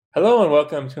Hello and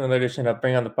welcome to another edition of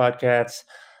Bring on the Podcast.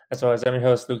 As always, I'm your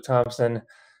host, Luke Thompson.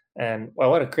 And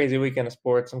well, what a crazy weekend of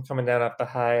sports. I'm coming down off the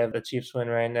high of the Chiefs win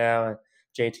right now. And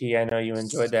JT, I know you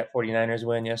enjoyed that 49ers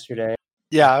win yesterday.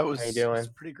 Yeah, it How you doing? was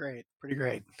pretty great. Pretty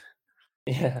great.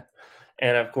 Yeah.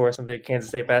 And of course, some big Kansas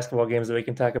State basketball games that we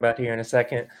can talk about here in a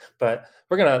second. But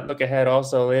we're going to look ahead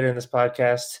also later in this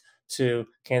podcast to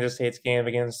Kansas State's game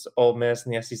against Ole Miss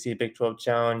in the SEC Big 12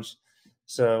 Challenge.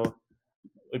 So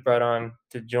we brought on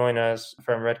to join us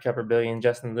from Red Cup Rebellion,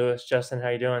 Justin Lewis. Justin, how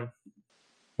you doing?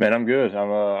 Man, I'm good.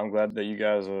 I'm glad that you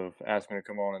guys have asked me to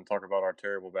come on and talk about our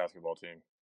terrible basketball team.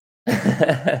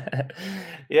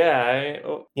 Yeah,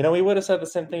 we would have said the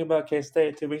same thing about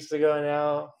K-State 2 weeks ago.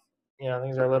 Now,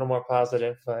 things are a little more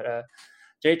positive. But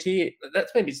JT,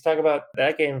 let's maybe talk about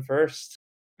that game first.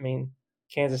 I mean,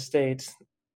 Kansas State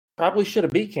probably should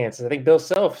have beat Kansas. I think Bill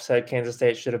Self said Kansas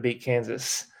State should have beat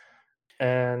Kansas.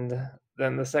 And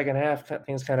then the second half,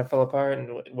 things kind of fell apart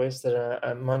and wasted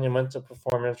a monumental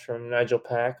performance from Nigel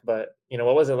Pack. But,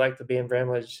 what was it like to be in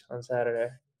Bramlage on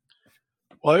Saturday?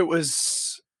 Well, it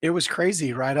was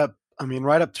crazy right up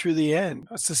through the end.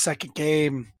 It's the second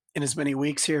game in as many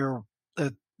weeks here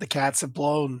that the Cats have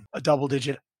blown a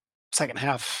double-digit second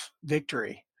half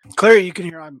victory. Clearly, you can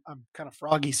hear I'm kind of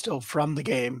froggy still from the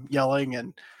game, yelling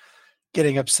and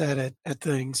getting upset at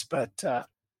things. But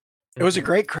it was a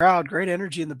great crowd, great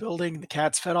energy in the building. The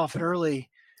Cats fed off it early,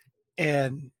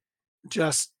 and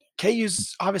just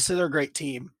KU's obviously they're a great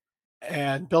team,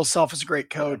 and Bill Self is a great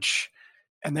coach,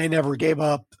 and they never gave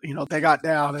up. They got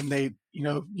down, and they,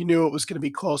 you knew it was going to be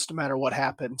close no matter what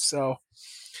happened. So,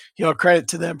 credit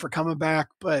to them for coming back.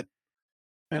 But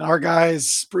and our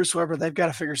guys, Bruce Weber, they've got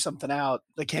to figure something out.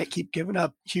 They can't keep giving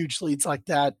up huge leads like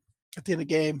that at the end of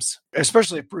games,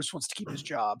 especially if Bruce wants to keep his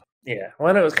job. Yeah,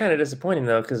 well, it was kind of disappointing,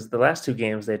 though, because the last two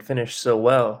games they'd finished so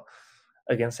well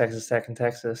against Texas Tech and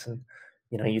Texas. And,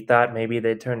 you thought maybe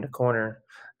they'd turn the corner.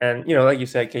 And, like you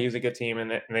said, KU's a good team,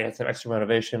 and they had some extra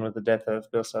motivation with the death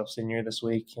of Bill Self Sr. this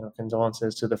week.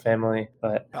 Condolences to the family.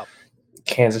 But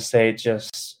Kansas State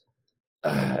just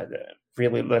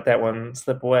really let that one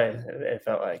slip away, it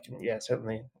felt like. And yeah,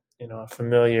 certainly, a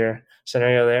familiar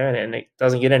scenario there. And it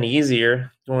doesn't get any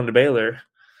easier going to Baylor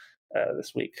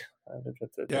this week.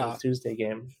 The Tuesday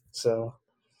game. So,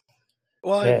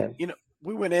 well,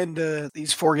 we went into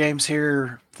these four games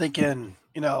here thinking,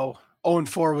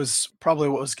 0-4 was probably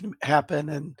what was going to happen,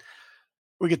 and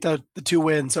we get the two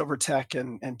wins over Tech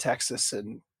and Texas,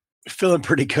 and feeling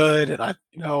pretty good, and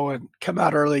and come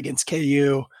out early against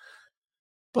KU,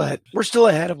 but we're still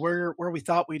ahead of where we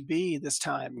thought we'd be this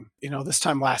time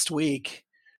last week,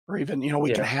 or even a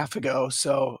week and a half ago.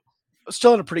 So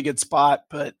still in a pretty good spot,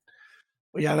 but.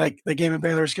 Well, yeah, the game in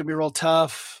Baylor is going to be real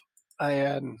tough,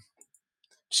 and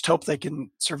just hope they can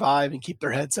survive and keep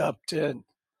their heads up to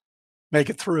make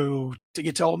it through to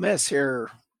get to Ole Miss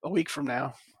here a week from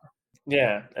now.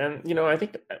 Yeah, and I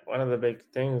think one of the big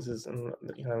things is,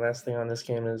 last thing on this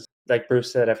game is, like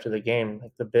Bruce said after the game,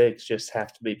 like the bigs just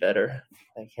have to be better.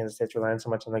 Like Kansas State's relying so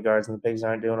much on the guards, and the bigs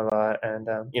aren't doing a lot. And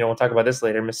we'll talk about this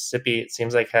later. Mississippi, it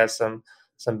seems like, has some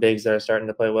bigs that are starting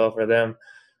to play well for them.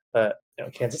 But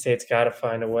Kansas State's got to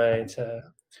find a way to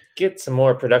get some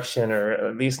more production, or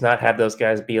at least not have those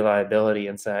guys be a liability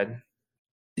inside.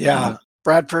 Yeah,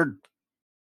 Bradford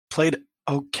played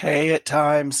okay at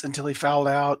times until he fouled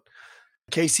out.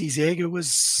 Casey Ziega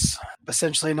was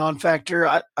essentially a non-factor.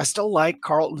 I still like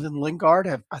Carlton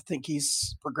Lingard. I think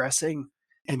he's progressing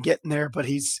and getting there, but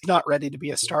he's not ready to be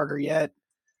a starter yet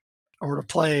or to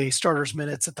play starters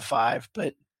minutes at the 5.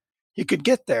 But he could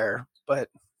get there, but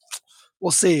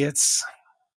we'll see.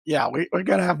 We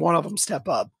got to have one of them step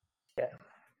up. Yeah.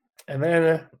 And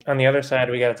then on the other side,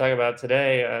 we got to talk about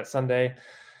today, Sunday,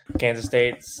 Kansas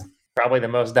State's probably the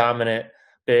most dominant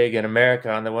big in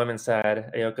America on the women's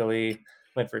side. Ayoka Lee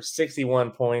went for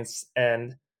 61 points,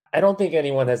 and I don't think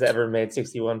anyone has ever made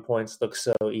 61 points look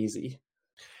so easy.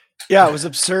 Yeah, it was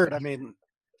absurd. I mean,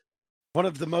 one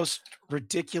of the most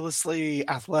ridiculously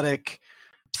athletic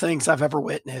things I've ever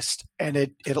witnessed, and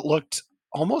it looked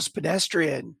almost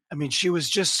pedestrian. I mean, she was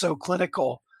just so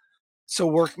clinical, so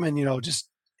workman, just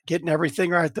getting everything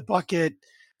right at the bucket,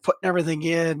 putting everything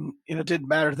in. It didn't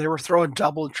matter. They were throwing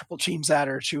double and triple teams at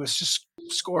her. She was just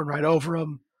scoring right over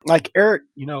them. Like Eric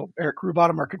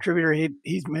Rubottom, our contributor,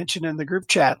 he's mentioned in the group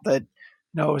chat that,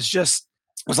 it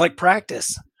was like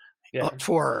practice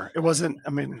for her. It wasn't,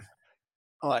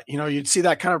 you'd see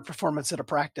that kind of performance at a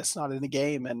practice, not in a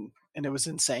game. And it was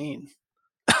insane.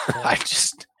 Yeah.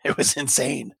 It was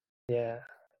insane. Yeah.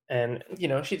 And,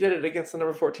 she did it against the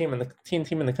number 4 team in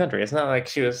the country. It's not like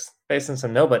she was facing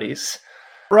some nobodies.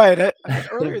 Right.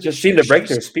 Earlier just seemed to break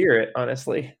their spirit,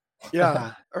 honestly.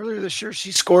 Yeah, earlier this year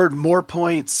she scored more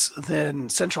points than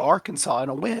Central Arkansas in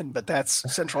a win, but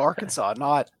that's Central Arkansas,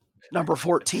 not number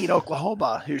 14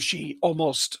 Oklahoma, who she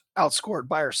almost outscored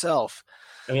by herself.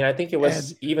 I mean, I think it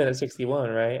was And even at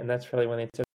 61, right? And that's probably when they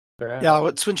took her yeah, out.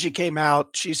 it's when she came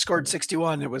out. She scored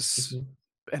 61. It was Mhm.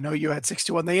 I know you had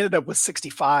 61. They ended up with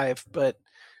 65, but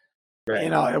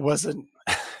Right. it wasn't.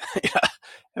 Yeah,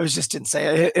 it was just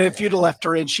insane. If you'd have left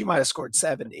her in, she might have scored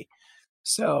 70.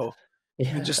 So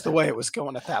I mean, just the Yeah. way it was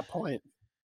going at that point.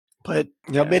 But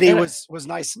Yeah. Mitty And was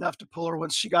nice enough to pull her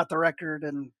once she got the record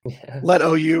and yeah. let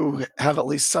OU have at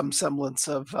least some semblance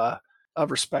of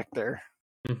respect there.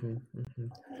 Hmm. Hmm.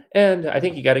 And I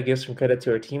think you got to give some credit to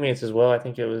her teammates as well. I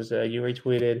think it was you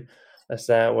retweeted a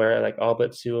stat where like all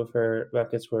but two of her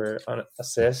buckets were on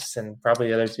assists, and probably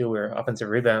the other two were offensive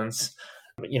rebounds.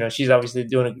 She's obviously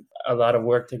doing a lot of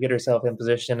work to get herself in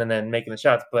position and then making the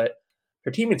shots, but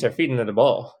her teammates are feeding her the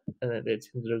ball, and they did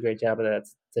a great job of that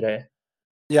today.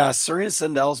 Yeah, Serena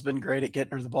Sandell's been great at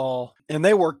getting her the ball, and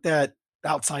they work that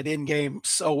outside in game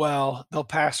so well. They'll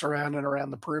pass around and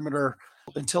around the perimeter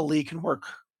until Lee can work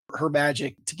her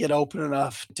magic to get open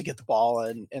enough to get the ball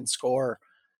and score.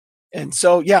 And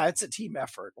so, yeah, it's a team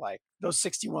effort. Like those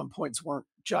 61 points weren't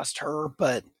just her,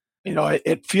 but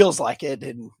it feels like it,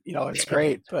 and it's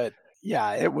great. But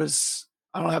yeah, it was.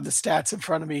 I don't have the stats in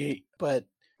front of me, but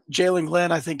Jalen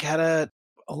Glenn, I think, had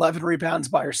 11 rebounds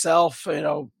by herself.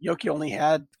 Yoki only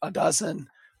had a dozen.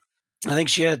 I think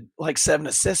she had like 7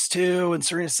 assists too, and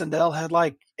Serena Sandell had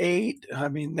like 8. I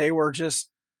mean, they were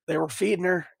feeding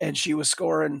her, and she was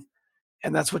scoring,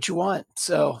 and that's what you want.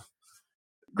 So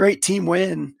great team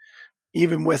win,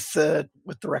 even with the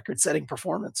record-setting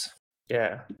performance.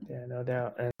 Yeah, yeah, no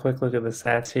doubt. And quick look at the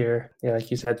stats here. Yeah,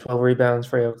 like you said, 12 rebounds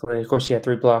for Oakley. Of course, she had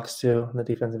 3 blocks too on the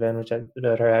defensive end, which I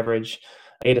about her average.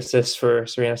 8 assists for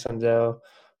Serena Sandell,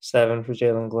 7 for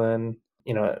Jalen Glenn.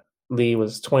 Lee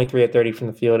was 23 at 30 from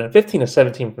the field and 15 to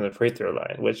 17 from the free throw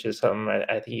line, which is something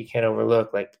I think you can't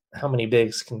overlook. Like, how many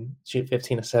bigs can shoot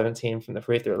 15 to 17 from the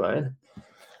free throw line?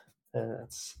 And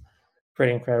that's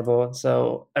pretty incredible. And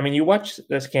so, I mean, you watch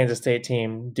this Kansas State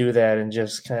team do that and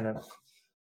just kind of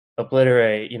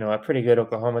obliterate, a pretty good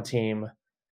Oklahoma team.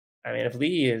 I mean, if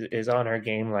Lee is on her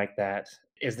game like that,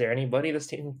 is there anybody this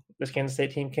Kansas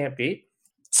State team can't beat?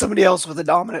 Somebody else with a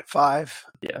dominant 5.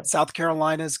 Yeah. South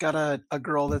Carolina's got a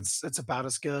girl that's about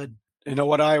as good.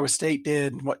 What Iowa State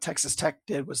did and what Texas Tech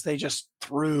did was they just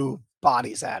threw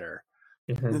bodies at her.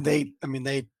 Hmm. They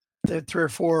had 3 or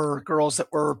 4 girls that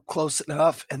were close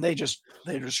enough, and they just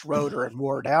rode her and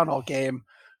wore her down all game.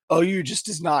 OU just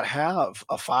does not have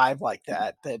a 5 like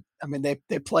that.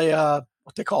 They play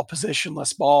what they call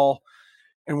positionless ball,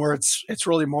 and where it's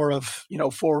really more of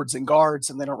forwards and guards,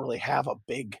 and they don't really have a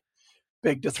big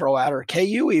to throw at her.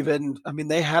 KU even,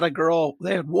 they had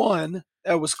one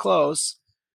that was close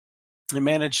and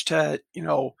managed to,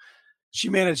 she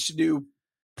managed to do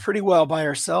pretty well by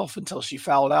herself until she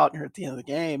fouled out here at the end of the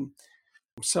game.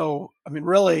 So,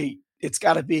 really, it's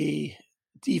got to be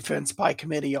defense by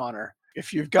committee on her.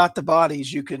 If you've got the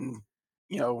bodies, you can,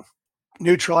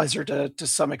 neutralize her to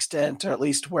some extent, or at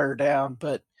least wear her down.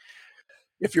 But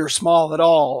if you're small at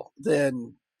all,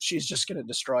 then she's just going to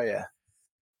destroy you.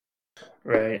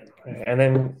 Right. And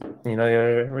then, the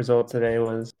other result today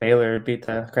was Baylor beat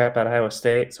the crap out of Iowa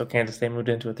State. So Kansas State moved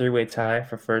into a 3-way tie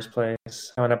for first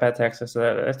place, coming up at Texas. So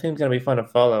that team's going to be fun to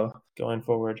follow going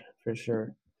forward for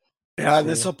sure. Yeah,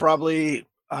 this will probably,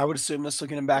 I would assume this will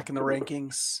get him back in the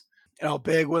rankings.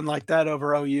 Big win like that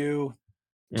over OU,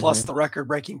 plus the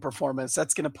record-breaking performance.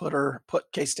 That's going to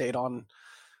put K-State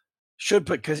should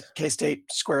put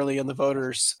K-State squarely in the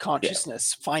voters'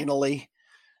 consciousness, finally.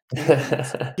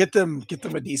 And get them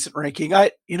a decent ranking.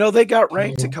 They got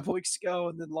ranked a couple weeks ago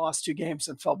and then lost 2 games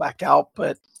and fell back out.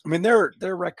 But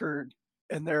their record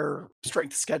and their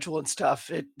strength of schedule and stuff,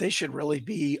 they should really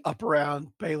be up around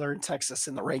Baylor and Texas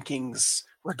in the rankings,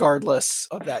 regardless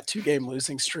of that 2-game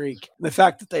losing streak. And the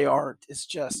fact that they aren't is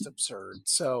just absurd.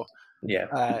 So,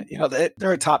 yeah,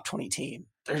 they're a top 20 team.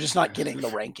 They're just not getting the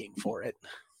ranking for it.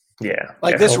 Yeah.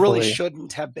 This hopefully. really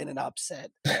shouldn't have been an upset.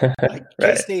 Right.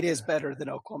 K-State is better than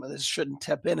Oklahoma. This shouldn't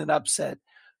have been an upset,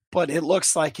 but it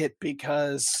looks like it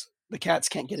because the Cats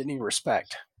can't get any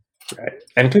respect. Right.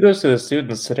 And kudos to the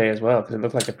students today as well, because it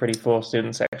looked like a pretty full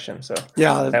student section. So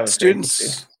yeah, that was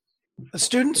the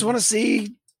students want to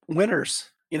see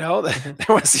winners. They want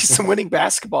to see some winning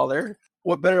basketball there.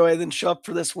 What better way than show up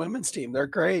for this women's team? They're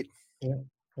great. Yeah,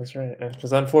 that's right.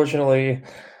 Because unfortunately,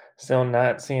 still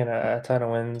not seeing a ton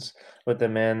of wins with the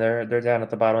men. They're down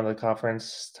at the bottom of the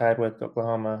conference, tied with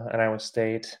Oklahoma and Iowa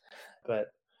State.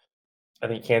 But I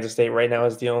think Kansas State right now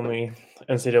is the only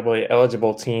NCAA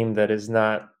eligible team that is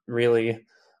not really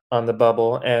on the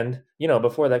bubble. And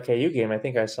before that KU game, I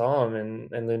think I saw him in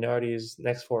Lunardi's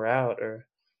next four out, or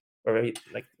maybe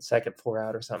like second four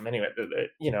out or something. Anyway,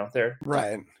 they're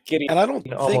Right. getting And I don't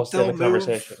think almost in they'll the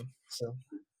conversation. So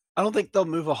I don't think they'll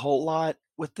move a whole lot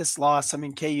with this loss. I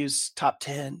mean, KU's top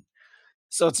 10.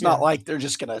 So it's Yeah. not like they're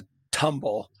just going to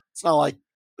tumble. It's not like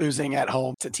losing at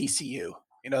home to TCU.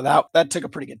 That took a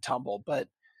pretty good tumble, but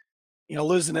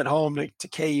losing at home to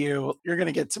KU, you're going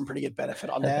to get some pretty good benefit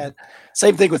on that.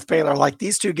 Same thing with Baylor. Like,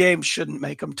 these two games shouldn't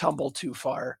make them tumble too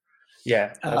far.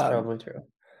 Yeah, that's probably true.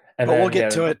 And but then, we'll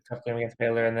get to it. Tough game against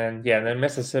Baylor, and then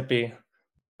Mississippi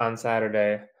on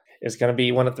Saturday is going to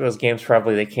be one of those games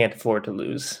probably they can't afford to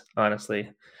lose. Honestly,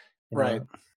 Right.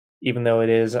 Even though it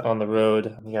is on the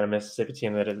road, we got a Mississippi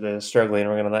team that is struggling.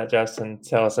 We're going to let Justin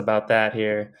tell us about that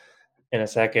here in a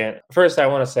second. First, I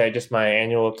want to say just my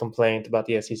annual complaint about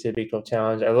the SEC Big 12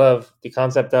 Challenge. I love the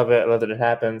concept of it. I love that it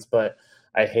happens, but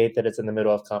I hate that it's in the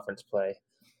middle of conference play.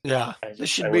 Yeah, this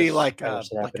should be like I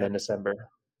wish it happened in December.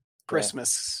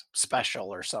 Christmas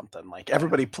special or something. Like,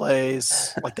 everybody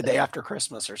plays like the day after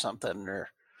Christmas or something, or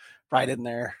right in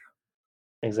there.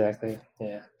 Exactly.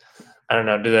 Yeah. I don't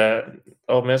know. Do the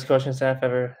Ole Miss coaching staff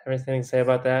ever have anything to say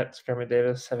about that? Does Kermit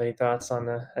Davis have any thoughts on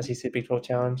the SEC Big 12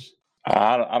 Challenge?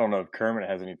 I don't know if Kermit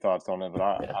has any thoughts on it, but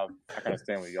I kind of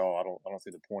stand with y'all. I don't see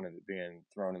the point of it being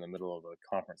thrown in the middle of a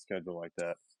conference schedule like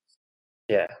that.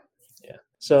 Yeah.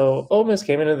 So Ole Miss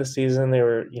came into the season. They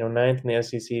were ninth in the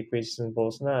SEC preseason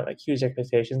bowl, so not like huge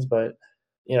expectations, but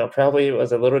probably it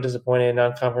was a little disappointing in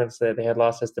non-conference that they had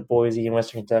losses to Boise and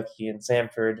Western Kentucky and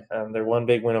Samford. Their one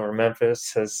big win over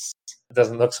Memphis it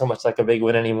doesn't look so much like a big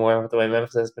win anymore with the way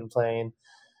Memphis has been playing.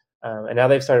 And now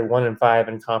they've started 1-5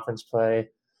 in conference play.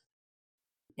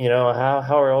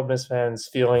 How are Ole Miss fans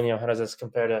feeling? How does this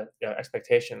compare to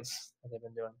expectations that they've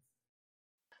been doing?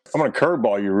 I'm going to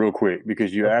curveball you real quick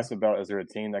because you asked about is there a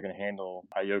team that can handle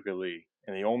Ayoka Lee,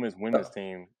 and the Ole Miss women's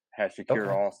team has Shakira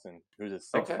Austin, who's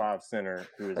a 6'5" center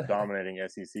who is dominating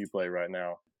SEC play right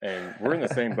now. And we're in the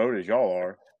same boat as y'all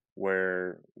are,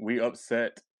 where we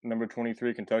upset number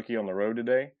 23 Kentucky on the road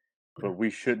today, but we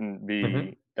shouldn't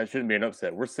be. That shouldn't be an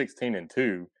upset. We're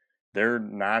 16-2. They're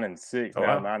 9-6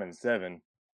 now, 9-7.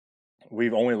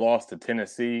 We've only lost to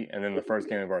Tennessee and then the first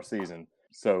game of our season.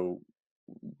 So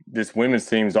this women's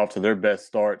team is off to their best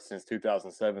start since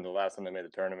 2007, the last time they made the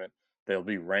tournament. They'll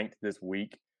be ranked this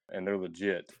week, and they're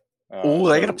legit. They're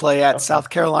going to play at South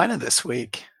Carolina this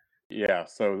week. Yeah,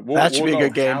 so that should be a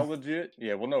good game. How legit?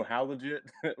 Yeah, we'll know how legit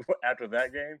after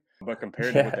that game. But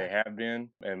compared to what they have been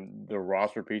and the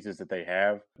roster pieces that they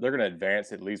have, they're going to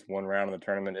advance at least one round in the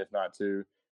tournament, if not two.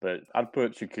 But I'd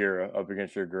put Shakira up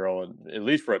against your girl, at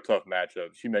least for a tough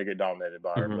matchup. She may get dominated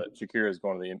by her, but Shakira is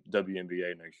going to the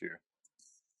WNBA next year.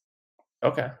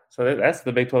 Okay, so that's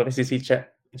the Big 12 SEC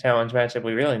Challenge matchup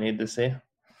we really need to see.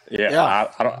 Yeah.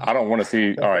 I don't want to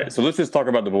see. All right, so let's just talk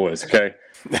about the boys, okay?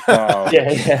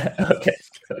 Okay.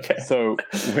 So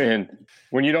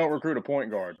when you don't recruit a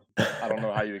point guard, I don't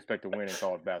know how you expect to win in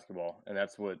college basketball, and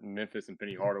that's what Memphis and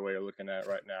Penny Hardaway are looking at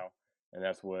right now, and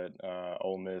that's what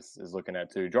Ole Miss is looking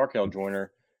at too. Jarkel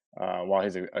Joyner, while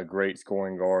he's a great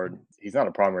scoring guard, he's not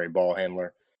a primary ball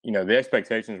handler. The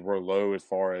expectations were low as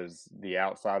far as the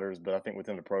outsiders, but I think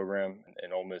within the program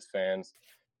and Ole Miss fans,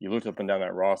 you looked up and down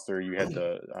that roster. You had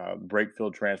the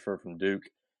Brakefield transfer from Duke.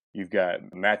 You've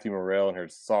got Matthew Morrell in her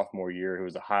sophomore year, who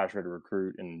was the highest rated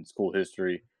recruit in school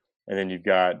history. And then you've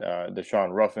got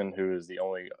Deshaun Ruffin, who is the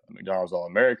only McDonald's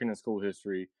All-American in school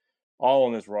history, all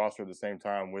on this roster at the same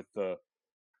time with the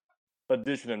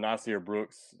addition of Nasir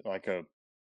Brooks, like a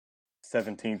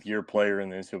 17th year player in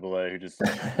the NCAA who just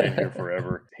been here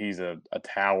forever. He's a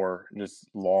tower, just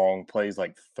long, plays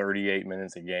like 38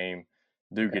 minutes a game.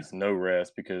 Dude gets no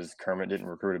rest because Kermit didn't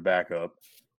recruit a backup.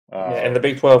 In the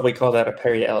Big 12, we call that a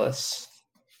Perry Ellis.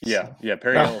 Yeah,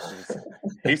 Perry Ellis.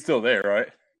 He's still there, right?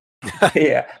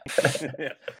 Yeah.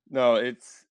 No,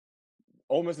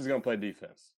 Ole Miss is going to play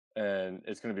defense, and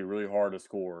it's going to be really hard to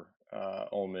score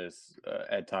Ole Miss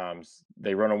at times.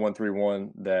 They run a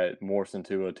 1-3-1 that morphs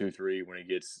into a 2-3 when it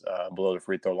gets below the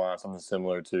free throw line, something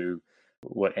similar to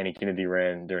what Andy Kennedy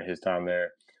ran during his time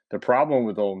there. The problem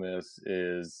with Ole Miss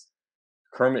is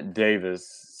Kermit Davis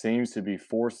seems to be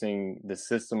forcing the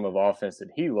system of offense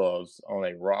that he loves on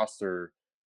a roster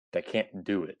that can't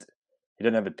do it. He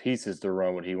doesn't have the pieces to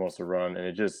run what he wants to run,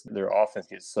 and their offense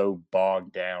gets so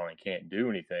bogged down and can't do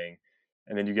anything.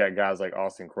 And then you got guys like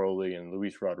Austin Crowley and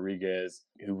Luis Rodriguez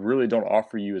who really don't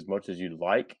offer you as much as you'd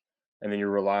like. And then you're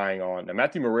relying on – now,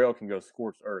 Matthew Morrell can go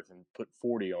scorched earth and put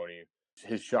 40 on you.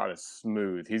 His shot is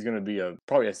smooth. He's going to be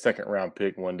probably a second-round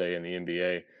pick one day in the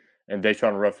NBA. And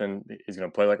Deshaun Ruffin is going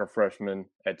to play like a freshman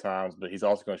at times, but he's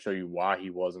also going to show you why he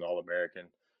was an All-American.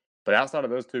 But outside of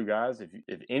those two guys,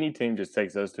 if any team just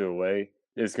takes those two away,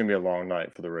 it's going to be a long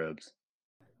night for the Rebs.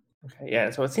 Okay, yeah.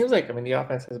 So it seems like, I mean, the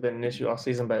offense has been an issue all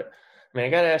season, but I mean, I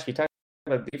got to ask you, talking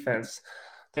about defense,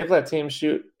 they've let teams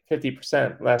shoot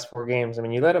 50% last 4 games. I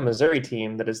mean, you let a Missouri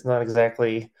team that is not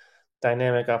exactly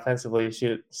dynamic offensively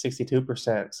shoot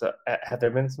 62%. So have there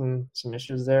been some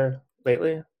issues there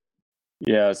lately?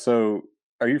 Yeah. So,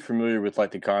 are you familiar with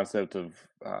like the concept of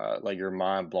like your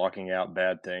mind blocking out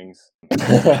bad things?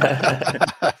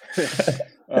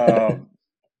 um,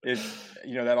 it's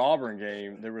that Auburn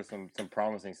game. There was some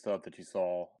promising stuff that you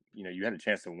saw. You had a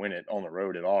chance to win it on the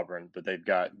road at Auburn, but they've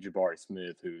got Jabari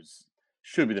Smith, who's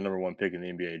should be the number 1 pick in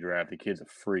the NBA draft. The kid's a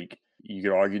freak. You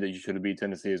could argue that you should have beat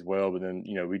Tennessee as well, but then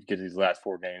we get to these last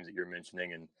 4 games that you're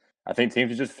mentioning, and I think teams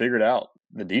have just figured out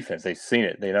the defense. They've seen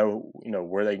it. They know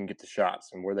where they can get the shots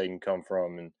and where they can come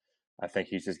from, and I think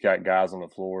he's just got guys on the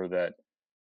floor that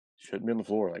shouldn't be on the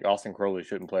floor. Like Austin Crowley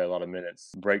shouldn't play a lot of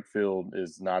minutes. Brakefield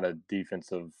is not a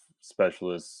defensive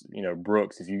specialist.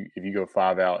 Brooks, if you go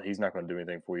 5 out, he's not going to do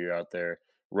anything for you out there.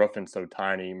 Ruffin's so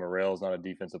tiny. Morrell's not a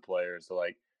defensive player. So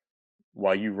like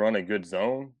while you run a good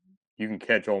zone, you can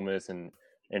catch Ole Miss in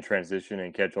transition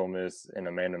and catch Ole Miss in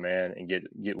a man-to-man and get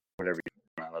whatever you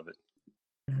want out of it.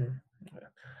 Mm-hmm.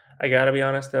 I gotta be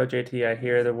honest though, JT, I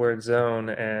hear the word zone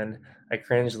and I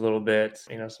cringe a little bit.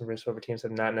 Some wrist over teams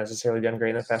have not necessarily done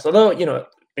great in the past. Although,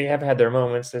 they have had their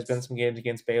moments. There's been some games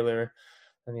against Baylor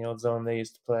in the old zone they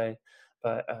used to play.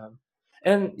 But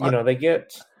they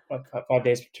get 5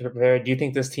 days to prepare. Do you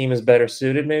think this team is better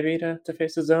suited maybe to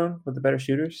face the zone with the better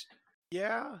shooters?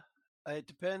 Yeah, it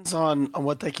depends on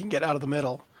what they can get out of the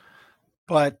middle.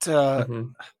 But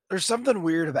there's something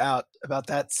weird about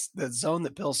that zone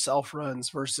that Bill Self runs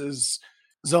versus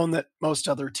zone that most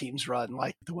other teams run,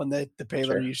 like the one that the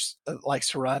Baylor likes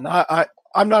to run.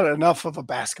 I'm not enough of a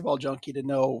basketball junkie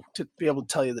to be able to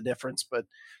tell you the difference, but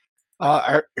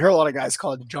I hear a lot of guys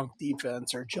call it junk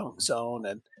defense or junk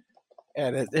zone,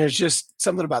 and there's just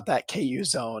something about that KU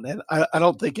zone, and I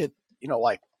don't think it,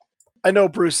 I know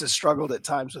Bruce has struggled at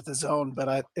times with his zone,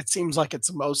 but it seems like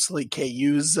it's mostly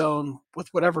KU's zone with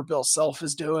whatever Bill Self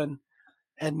is doing,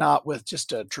 and not with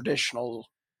just a traditional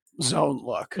zone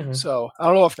look. Mm-hmm. So I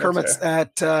don't know if Kermit's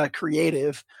that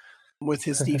creative with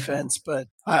his defense, but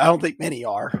I don't think many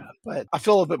are. But I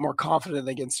feel a bit more confident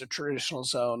against a traditional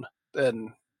zone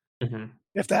than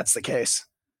if that's the case.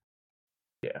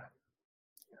 Yeah.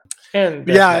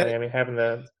 And I mean, having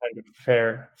the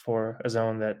prepare for a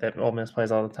zone that Ole Miss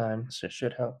plays all the time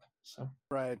should help. So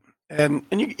right, and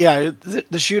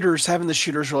the shooters, having the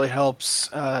shooters really helps.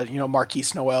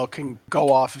 Marquise Noel can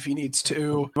go off if he needs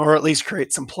to, or at least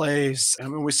create some plays. I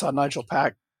mean, we saw Nigel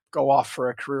Pack go off for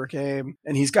a career game,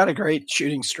 and he's got a great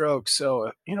shooting stroke.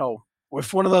 So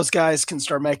if one of those guys can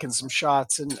start making some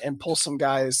shots and pull some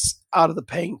guys out of the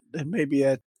paint, then maybe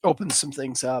it opens some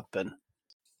things up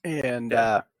and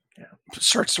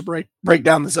starts to break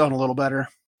down the zone a little better.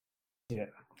 Yeah.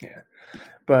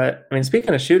 But I mean,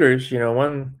 speaking of shooters,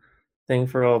 one thing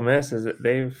for Ole Miss is that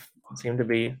they've seemed to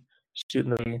be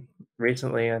shooting the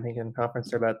recently. I think in conference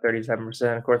they're about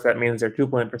 37%. Of course, that means their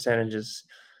 2-point percentage is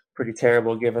pretty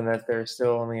terrible, given that they're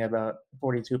still only about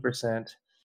 42%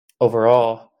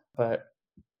 overall. But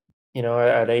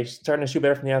are they starting to shoot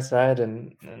better from the outside,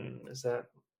 and is that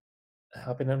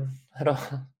helping them at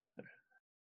all?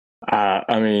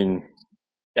 I mean,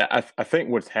 I think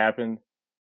what's happened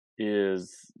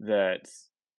is that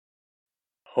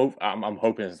I'm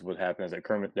hoping this is what happens, is that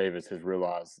Kermit Davis has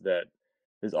realized that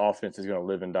his offense is going to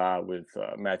live and die with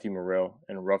Matthew Morrell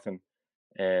and Ruffin,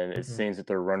 and it seems that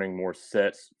they're running more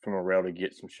sets for Morrell to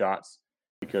get some shots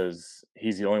because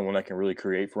he's the only one that can really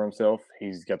create for himself.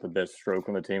 He's got the best stroke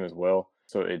on the team as well.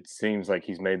 So it seems like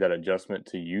he's made that adjustment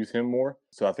to use him more.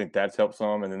 So I think that's helped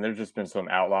some. And then there's just been some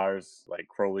outliers, like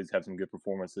Crowley's had some good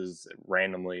performances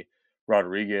randomly.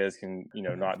 Rodriguez can,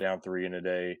 knock down 3 in a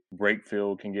day.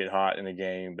 Brakefield can get hot in a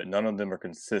game, but none of them are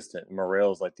consistent.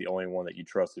 Morrell's like the only one that you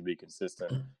trust to be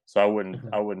consistent. So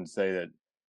I wouldn't say that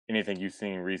anything you've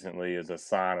seen recently is a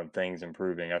sign of things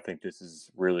improving. I think this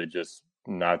is really just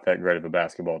not that great of a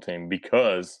basketball team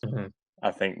because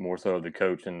I think more so the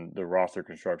coach and the roster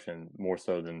construction more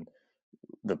so than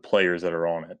the players that are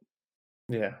on it.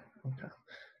 Yeah. Okay.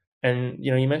 And,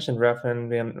 you mentioned Ruffin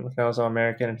being McDonald's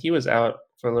All-American, and he was out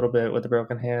for a little bit with a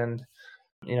broken hand.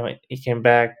 He came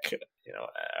back.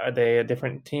 Are they a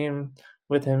different team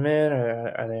with him in,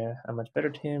 or are they a much better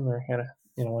team, or kind of,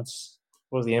 what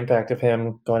was the impact of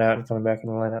him going out and coming back in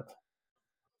the lineup?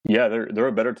 Yeah, they're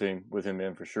a better team with him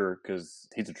in for sure because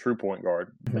he's a true point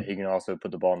guard, but Mhm. he can also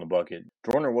put the ball in the bucket.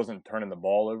 Jordan wasn't turning the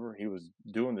ball over; he was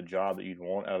doing the job that you'd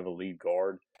want out of a lead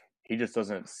guard. He just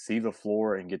doesn't see the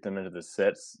floor and get them into the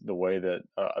sets the way that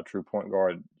a true point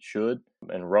guard should.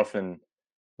 And Ruffin,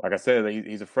 like I said,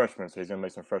 he's a freshman, so he's going to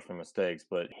make some freshman mistakes,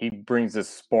 but he brings this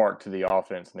spark to the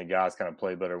offense, and the guys kind of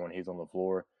play better when he's on the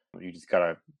floor. You just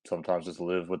gotta sometimes just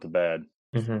live with the bad.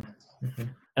 Mhm.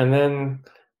 Mhm. And then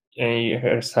you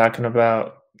heard us talking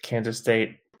about Kansas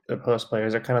State. The post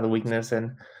players are kind of the weakness,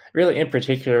 and really, in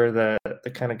particular,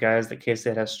 the kind of guys that K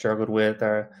State has struggled with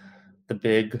are the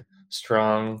big,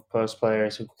 strong post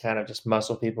players who kind of just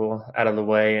muscle people out of the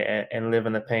way and live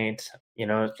in the paint. You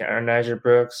know, are Niger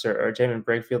Brooks or Jamin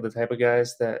Brakefield the type of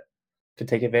guys that could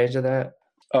take advantage of that?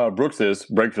 Brooks is.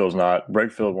 Breakfield's not.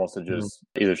 Breakfield wants to Mhm. just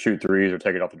either shoot threes or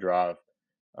take it off the drive.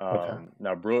 Okay.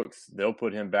 Now Brooks, they'll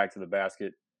put him back to the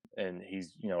basket, and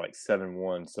he's like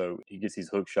 7'1", so he gets these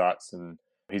hook shots, and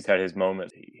he's had his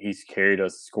moments. He's carried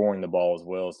us scoring the ball as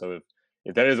well. So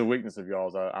if that is a weakness of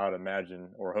y'all's, I would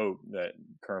imagine or hope that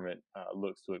Kermit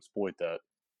looks to exploit that.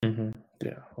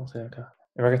 Yeah, we'll see. Okay.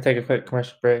 And we're gonna take a quick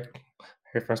commercial break.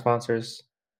 Hear from our sponsors.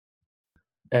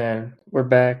 And we're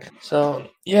back. So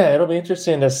yeah, it'll be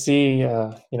interesting to see,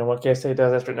 what K State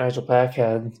does after Nigel Pack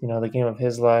had, the game of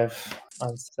his life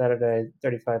on Saturday,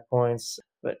 35 points.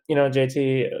 But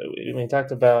JT, we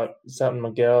talked about Selton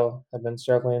Miguel had been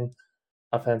struggling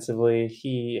offensively.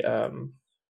 He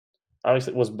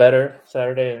obviously was better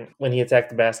Saturday, and when he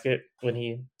attacked the basket, when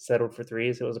he settled for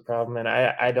threes, it was a problem. And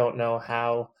I don't know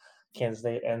how Kansas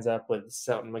State ends up with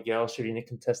Selton Miguel shooting a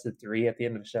contested three at the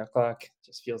end of the shot clock. It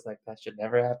just feels like that should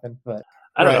never happen. But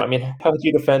I don't know. Right. I mean, how would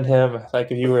you defend him?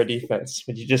 Like if you were a defense,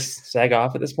 would you just sag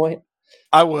off at this point?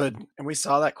 I would, and we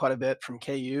saw that quite a bit from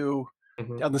KU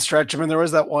Mm-hmm. down the stretch. I mean, there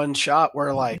was that one shot where,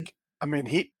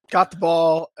 he got the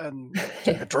ball and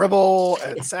took a dribble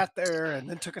and sat there and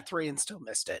then took a three and still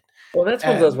missed it. Well, that's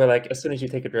one of those And where, like, as soon as you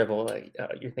take a dribble, like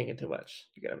you're thinking too much.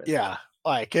 You gotta miss it. yeah,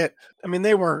 I mean,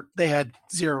 they had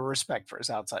zero respect for his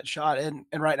outside shot. And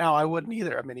right now I wouldn't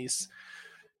either. I mean, he's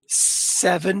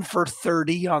 7 for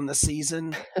 30 on the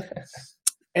season,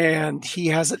 and he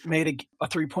hasn't made a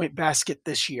 3-point basket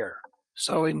this year.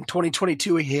 So in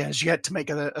 2022, he has yet to make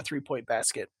a 3-point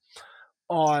basket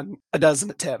on a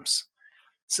dozen attempts.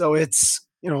 So it's,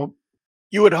 you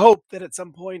would hope that at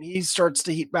some point he starts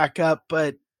to heat back up,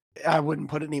 but I wouldn't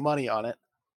put any money on it.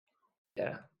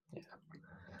 Yeah.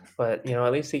 But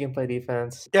at least he can play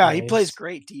defense. Yeah, he plays He's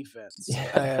great defense,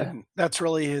 yeah. and that's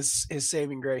really his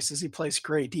saving grace. Is he plays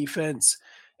great defense,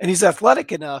 and he's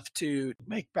athletic enough to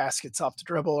make baskets off the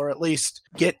dribble, or at least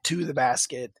get to the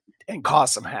basket and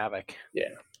cause some havoc.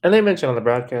 Yeah. And they mentioned on the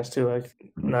broadcast too, like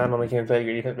not only can he play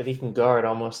good defense, but he can guard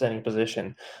almost any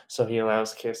position. So he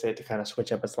allows K State to kind of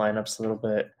switch up its lineups a little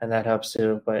bit, and that helps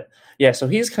too. But yeah, so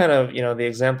he's kind of the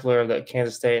exemplar of that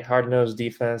Kansas State hard nosed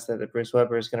defense that Bruce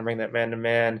Weber is going to bring that man to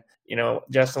man.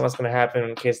 Justin, what's going to happen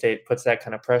when K State puts that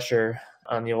kind of pressure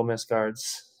on the Ole Miss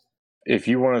guards? If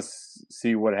you want to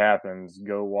see what happens,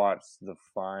 go watch the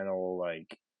final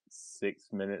 6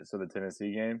 minutes of the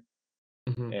Tennessee game.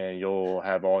 Mm-hmm. And you'll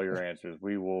have all your answers.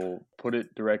 We will put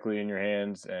it directly in your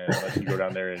hands and let you go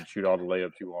down there and shoot all the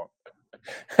layups you want.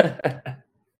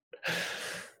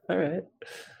 All right.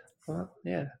 Well,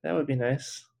 yeah, that would be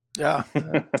nice. Yeah.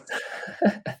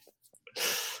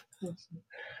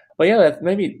 Well, yeah, let's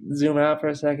maybe zoom out for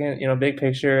a second. Big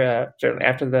picture. Certainly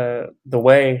after the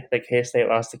way that K-State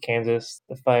lost to Kansas,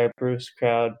 the Fire Bruce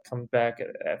crowd comes back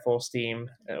at full steam,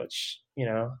 which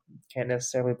can't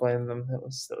necessarily blame them. It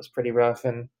was pretty rough,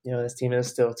 and this team is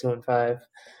still 2-5,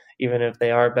 even if they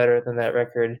are better than that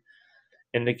record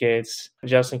indicates.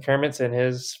 Justin Kermit's in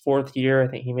his fourth year. I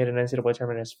think he made an NCAA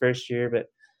tournament in his first year,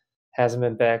 but hasn't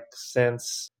been back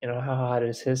since. How hot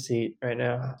is his seat right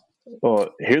now? Well,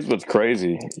 here's what's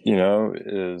crazy,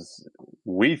 is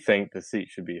we think the seat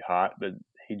should be hot, but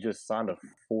he just signed a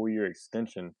 4-year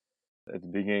extension at the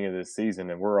beginning of this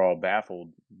season, and we're all baffled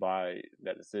by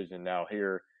that decision. Now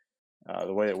here,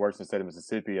 the way it works in the state of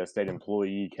Mississippi, a state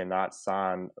employee cannot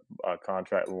sign a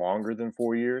contract longer than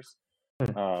 4 years.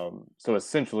 So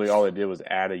essentially all they did was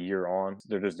add a year on.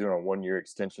 They're just doing a 1-year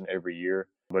extension every year,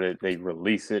 but they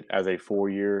release it as a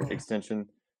 4-year extension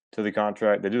to the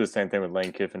contract. They do the same thing with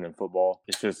Lane Kiffin in football.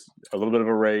 It's just a little bit of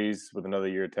a raise with another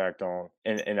year tacked on.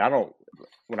 And I don't,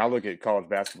 when I look at college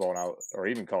basketball or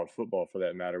even college football for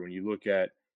that matter, when you look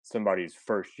at somebody's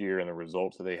first year and the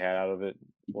results that they had out of it,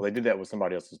 well, they did that with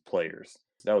somebody else's players.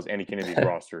 That was Andy Kennedy's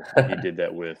roster he did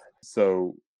that with.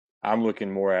 So I'm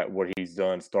looking more at what he's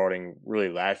done starting really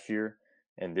last year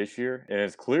and this year. And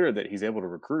it's clear that he's able to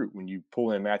recruit when you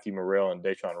pull in Matthew Morrell and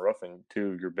Deshaun Ruffin,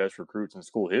 two of your best recruits in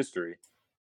school history.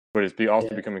 But it's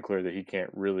also becoming clear that he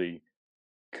can't really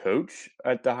coach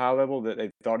at the high level that they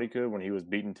thought he could when he was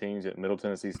beating teams at Middle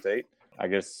Tennessee State. I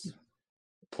guess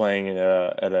playing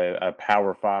at a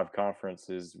Power 5 conference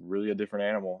is really a different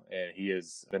animal, and he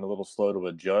has been a little slow to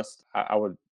adjust. I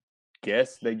would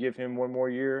guess they give him one more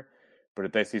year, but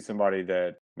if they see somebody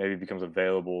that maybe becomes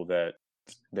available that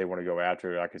they want to go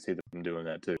after, I could see them doing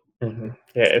that too. Mm-hmm.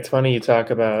 Yeah, it's funny you talk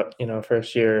about,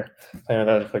 first year playing with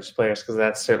other coaches players, because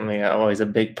that's certainly always a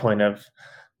big point of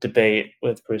debate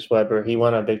with Bruce Weber. He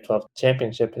won a Big 12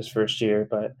 championship his first year,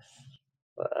 but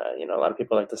a lot of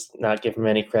people like to not give him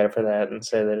any credit for that and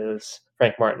say that it was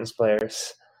Frank Martin's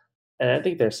players. And I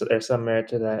think there's some merit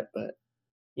to that, but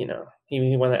he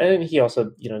won that, and he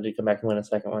also did come back and win a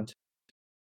second one too,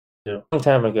 a long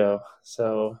time ago.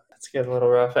 So it's getting a little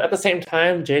rough. At the same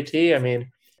time, JT, I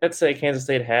mean, let's say Kansas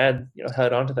State had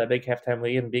held on to that big halftime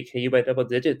lead and beat KU by double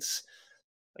digits.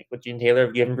 Like, would Gene Taylor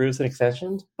have given Bruce an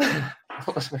extension?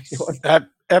 That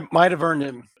might have earned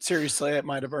him. Seriously, it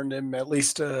might have earned him at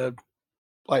least an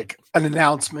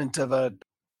announcement of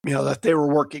that they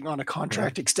were working on a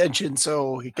contract extension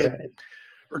so he could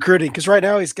recruiting. Because right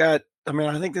now he's got. I mean,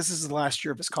 I think this is the last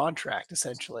year of his contract,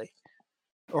 essentially,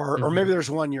 or maybe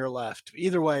there's 1 year left.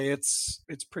 Either way, it's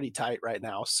pretty tight right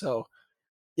now. So,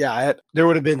 yeah, there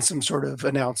would have been some sort of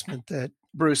announcement that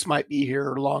Bruce might be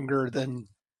here longer than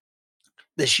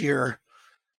this year.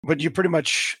 But you pretty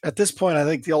much, at this point, I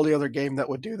think the only other game that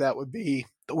would do that would be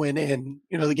the win in,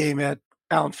 the game at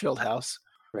Allen Fieldhouse.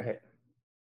 Right.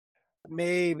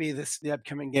 Maybe the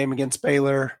upcoming game against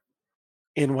Baylor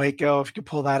in Waco, if you could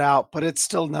pull that out. But it's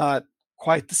still not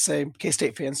quite the same.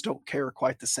 K-State fans don't care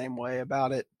quite the same way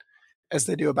about it as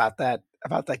they do about that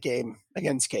game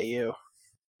against KU.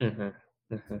 Mm-hmm.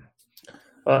 Mm-hmm.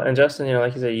 Well, and Justin,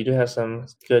 like you said, you do have some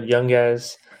good young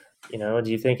guys.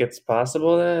 Do you think it's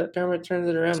possible that Kermit turns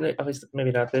it around? At least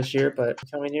maybe not this year, but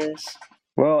coming years?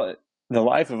 Well, the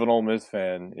life of an Ole Miss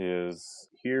fan is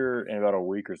here in about a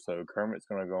week or so. Kermit's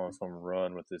going to go on some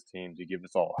run with this team to give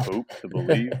us all hope to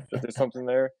believe that there's something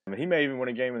there. I mean, he may even win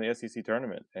a game in the SEC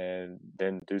tournament and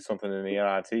then do something in the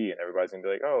NIT, and everybody's going to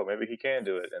be like, oh, maybe he can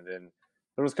do it. And then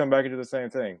they'll just come back and do the same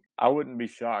thing. I wouldn't be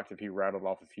shocked if he rattled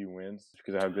off a few wins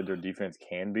because of how good their defense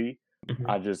can be. Mm-hmm.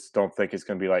 I just don't think it's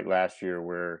going to be like last year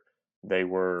where they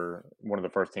were one of the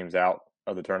first teams out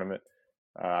of the tournament.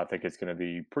 I think it's going to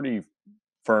be pretty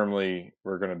firmly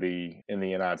we're going to be in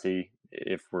the NIT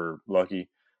if we're lucky.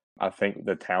 I think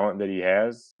the talent that he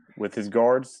has with his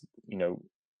guards,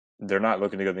 they're not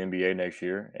looking to go to the NBA next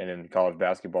year. And in college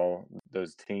basketball,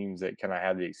 those teams that kind of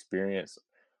have the experience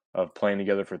of playing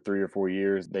together for 3 or 4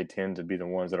 years, they tend to be the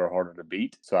ones that are harder to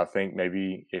beat. So I think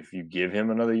maybe if you give him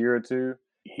another year or two,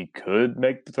 he could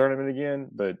make the tournament again.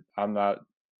 But I'm not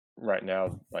right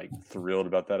now thrilled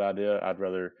about that idea. I'd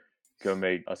rather go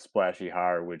make a splashy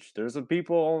hire, which there's some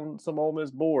people on some Ole Miss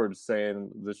boards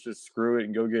saying let's just screw it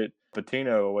and go get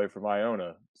Patino away from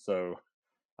Iona. So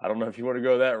I don't know if you want to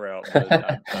go that route,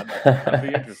 but I'd be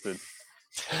interested.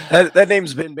 That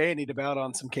name's been bandied about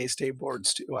on some K-State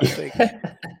boards too, I think.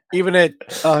 Even at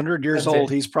 100 years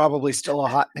old, he's probably still a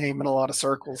hot name in a lot of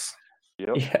circles.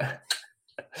 Yep. Yeah.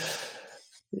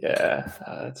 Yeah,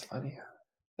 that's funny.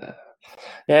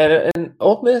 And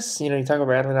Ole Miss, you talk about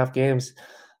rattling off games.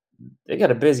 They got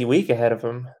a busy week ahead of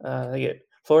them. They get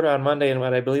Florida on Monday in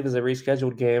what I believe is a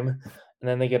rescheduled game, and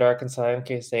then they get Arkansas and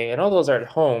K-State, and all those are at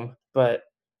home. But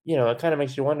it kind of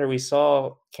makes you wonder. We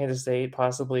saw Kansas State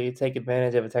possibly take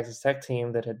advantage of a Texas Tech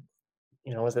team that had,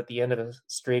 was at the end of a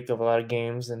streak of a lot of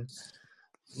games and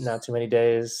not too many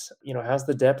days. How's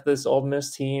the depth of this Ole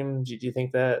Miss team? Do you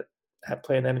think that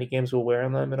playing that many games will wear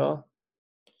on them at all?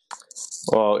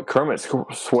 Well, Kermit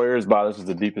swears by this is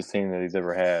the deepest team that he's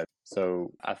ever had.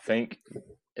 So I think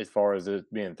as far as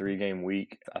it being a 3-game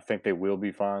week, I think they will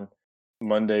be fine.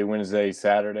 Monday, Wednesday,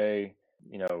 Saturday,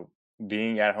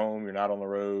 being at home, you're not on the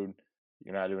road,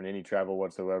 you're not doing any travel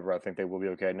whatsoever. I think they will be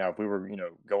okay. Now, if we were,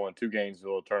 going 2 games,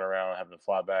 we'll turn around, having to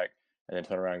fly back, and then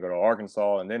turn around and go to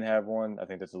Arkansas and then have one, I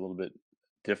think that's a little bit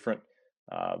different.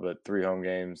 But 3 home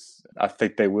games, I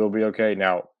think they will be okay.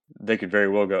 Now, they could very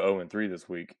well go 0-3 this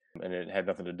week, and it had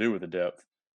nothing to do with the depth.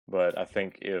 But I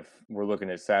think if we're looking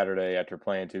at Saturday after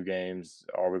playing 2 games,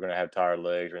 are we going to have tired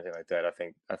legs or anything like that? I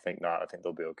think not. I think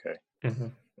they'll be okay. Mm-hmm.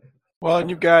 Well, and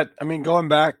you've got, going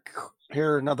back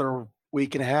here another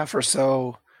week and a half or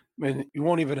so, you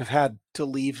won't even have had to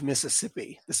leave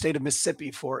Mississippi, the state of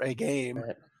Mississippi, for a game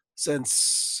Right.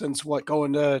 since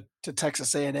going to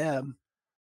Texas A&M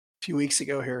a few weeks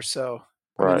ago here. So,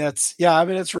 Right.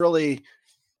 it's really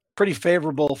pretty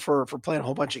favorable for playing a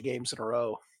whole bunch of games in a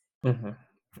row. Mm-hmm.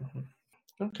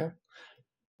 Mm-hmm. Okay.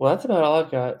 Well, that's about all I've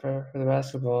got for the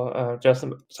basketball.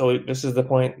 Justin, so this is the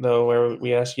point, though, where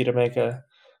we ask you to make a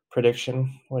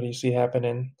prediction. What do you see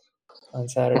happening on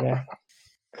Saturday?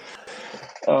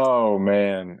 Oh,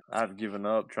 man. I've given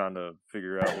up trying to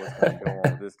figure out what's going to go on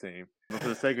with this team. But for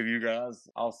the sake of you guys,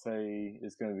 I'll say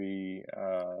it's going to be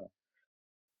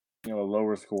a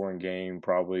lower scoring game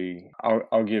probably.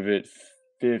 I'll give it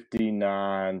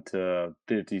 59 to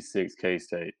 56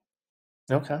 K-State.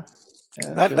 Okay.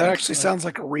 Yeah, that actually sounds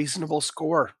like a reasonable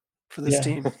score for this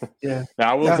team. Yeah.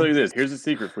 Now, I will tell you this. Here's a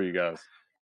secret for you guys.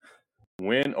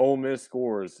 When Ole Miss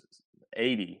scores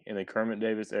 80 in the Kermit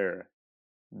Davis era,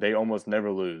 they almost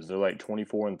never lose. They're like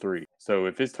 24-3. So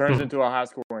if it turns into a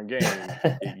high-scoring game,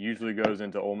 it usually goes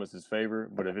into Ole Miss's favor.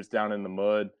 But if it's down in the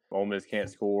mud, Ole Miss can't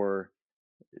score,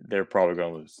 they're probably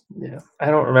going to lose. Yeah.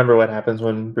 I don't remember what happens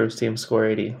when Bruce teams score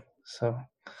 80. So,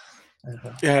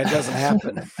 yeah, it doesn't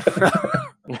happen.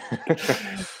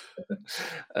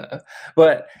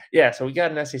 But yeah, so we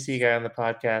got an SEC guy on the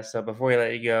podcast. So before we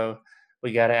let you go,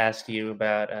 we got to ask you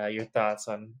about your thoughts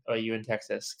on OU and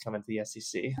Texas coming to the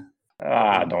SEC.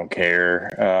 I don't care.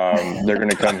 They're going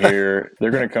to come here.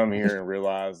 They're going to come here and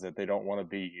realize that they don't want to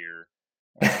be here.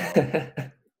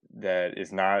 That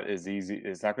it's not as easy.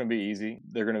 It's not going to be easy.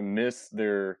 They're going to miss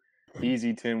their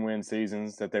easy 10-win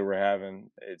seasons that they were having.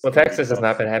 Texas has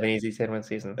not been having easy 10-win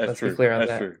seasons. Let's be clear on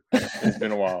that. True. It's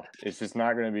been a while. It's just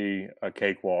not going to be a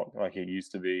cakewalk like it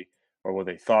used to be, or what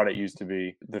they thought it used to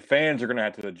be. The fans are going to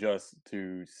have to adjust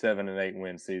to 7 and 8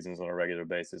 win seasons on a regular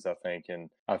basis, I think. And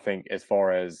I think as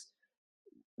far as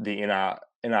the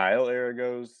NIL era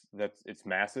goes, it's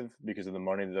massive because of the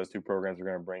money that those two programs are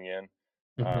going to bring in.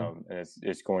 And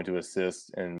it's going to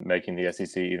assist in making the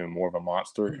SEC even more of a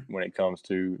monster when it comes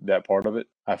to that part of it.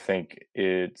 I think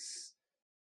it's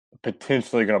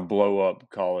potentially going to blow up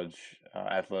college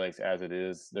athletics as it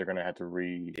is. They're going to have to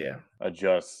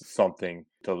readjust something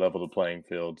to level the playing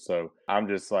field. So I'm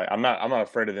just like, I'm not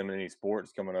afraid of them in any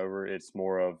sports coming over. It's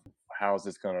more of how is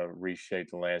this going to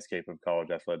reshape the landscape of college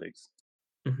athletics?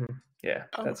 Mm-hmm. Yeah,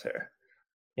 that's fair.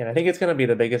 Yeah, I think it's going to be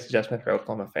the biggest adjustment for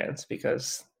Oklahoma fans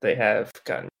because they have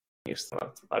gotten used to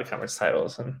a lot of conference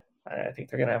titles, and I think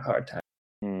they're going to have a hard time.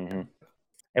 Mm-hmm.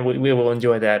 And we will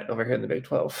enjoy that over here in the Big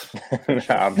 12.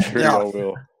 I'm sure y'all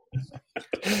will.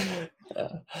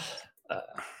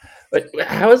 But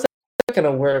how is that going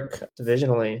to work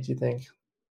divisionally, do you think?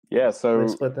 Yeah, so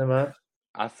split them up?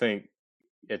 I think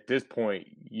at this point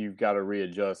you've got to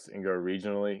readjust and go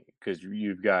regionally because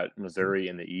you've got Missouri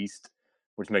in the East,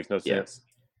 which makes no sense.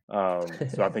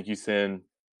 So I think you send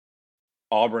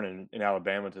Auburn and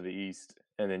Alabama to the East,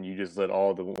 and then you just let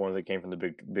all the ones that came from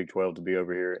the Big 12 to be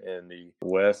over here in the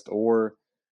West, or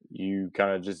you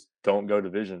kind of just don't go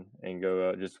division and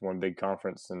go just one big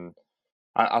conference. And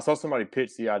I saw somebody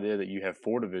pitch the idea that you have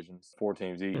 4 divisions, 4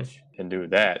 teams each, and do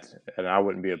that, and I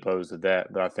wouldn't be opposed to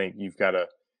that. But I think you kind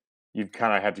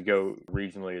of have to go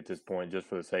regionally at this point just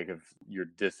for the sake of your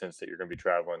distance that you're going to be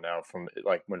traveling now from,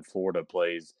 like when Florida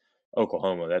plays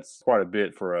Oklahoma. That's quite a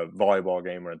bit for a volleyball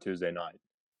game on a Tuesday night.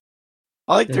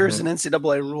 I like there's an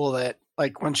NCAA rule that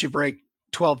like once you break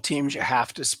 12 teams, you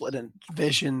have to split in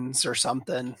divisions or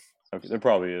something. Okay, there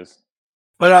probably is.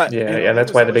 But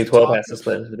that's why the Big 12 has to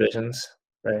split into divisions,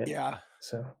 right? Yeah.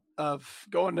 So of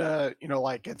going to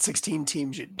like at 16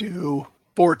 teams, you do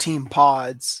 4-team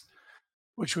pods,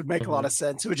 which would make a lot of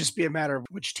sense. It would just be a matter of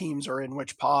which teams are in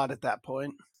which pod at that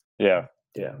point. Yeah.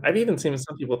 Yeah. I've even seen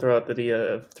some people throw out the idea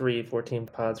of 3 14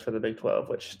 pods for the Big 12,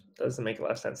 which doesn't make a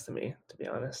lot of sense to me, to be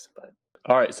honest. But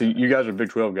all right, so you guys are Big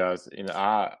 12 guys.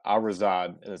 I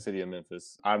reside in the city of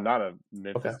Memphis. I'm not a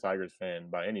Memphis Tigers fan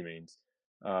by any means.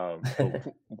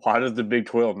 Why does the Big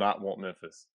 12 not want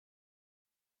Memphis?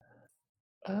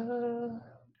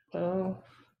 Well,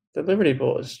 the Liberty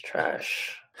Bowl is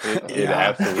trash. It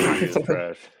absolutely is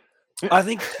trash. I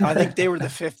think they were the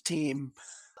 5th team.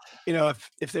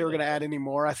 If they were going to add any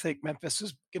more, I think Memphis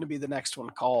is going to be the next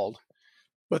one called.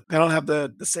 But they don't have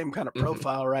the same kind of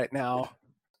profile right now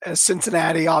as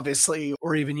Cincinnati, obviously,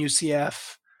 or even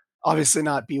UCF. Obviously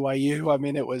not BYU. I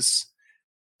mean, it was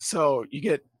so you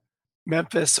get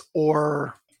Memphis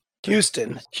or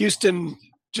Houston. Houston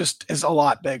just is a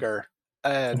lot bigger,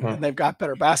 and they've got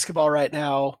better basketball right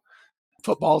now.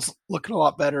 Football's looking a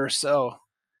lot better, so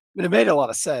it made a lot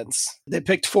of sense. They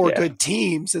picked 4 good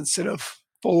teams instead of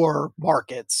 4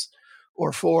 markets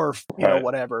or 4,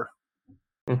 whatever.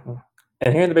 Mm-hmm.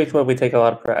 And here in the Big 12, we take a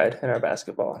lot of pride in our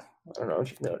basketball. I don't know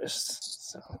if you've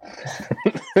noticed. So.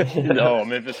 No,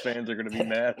 Memphis fans are going to be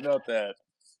mad about that.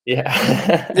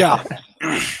 Yeah. Yeah.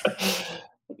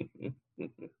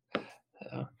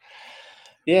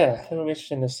 Yeah, it'll be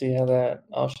interesting to see how that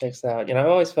all shakes out. I've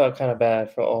always felt kind of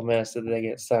bad for Ole Miss that they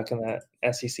get stuck in that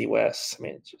SEC West. I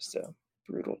mean, it's just a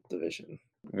brutal division.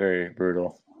 Very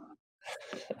brutal.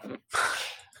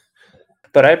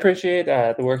 But I appreciate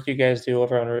the work you guys do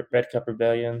over on Red Cup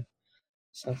Rebellion.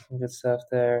 Some good stuff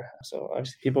there. So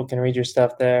obviously people can read your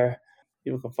stuff there.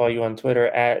 People can follow you on Twitter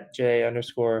at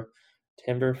J_Timberfake_.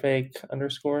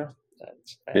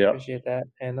 I appreciate that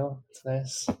handle. It's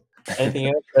nice. Anything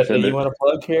else that you want to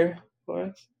plug here for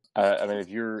us? I mean, if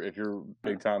you're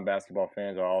big time basketball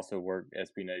fans, I also work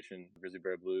SB Nation, Grizzly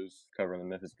Bear Blues, covering the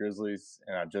Memphis Grizzlies,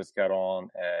 and I just got on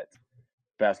at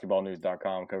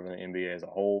basketballnews.com covering the NBA as a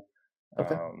whole.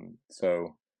 Okay.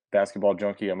 So basketball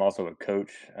junkie. I'm also a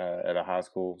coach at a high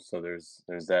school, so there's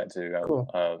that too. Cool.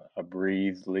 I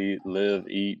breathe, live,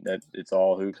 eat. It's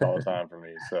all hoops all the time for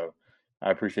me. So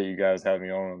I appreciate you guys having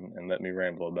me on and let me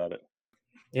ramble about it.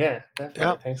 Yeah,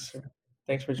 definitely. Yeah.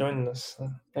 Thanks for joining us.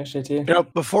 Thanks,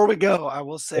 JT. Before we go, I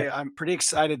will say I'm pretty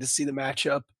excited to see the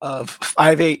matchup of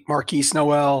 5'8" Marquise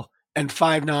Noel and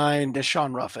 5'9"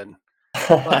 Deshaun Ruffin.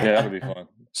 Yeah, that'll be fun.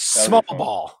 Small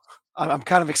ball. I'm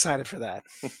kind of excited for that.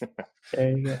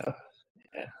 There you go.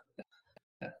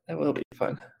 Yeah, that will be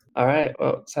fun. All right.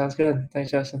 Well, sounds good.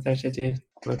 Thanks, Justin. Thanks, JT.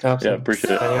 Yeah,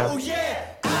 appreciate it. Oh, yeah.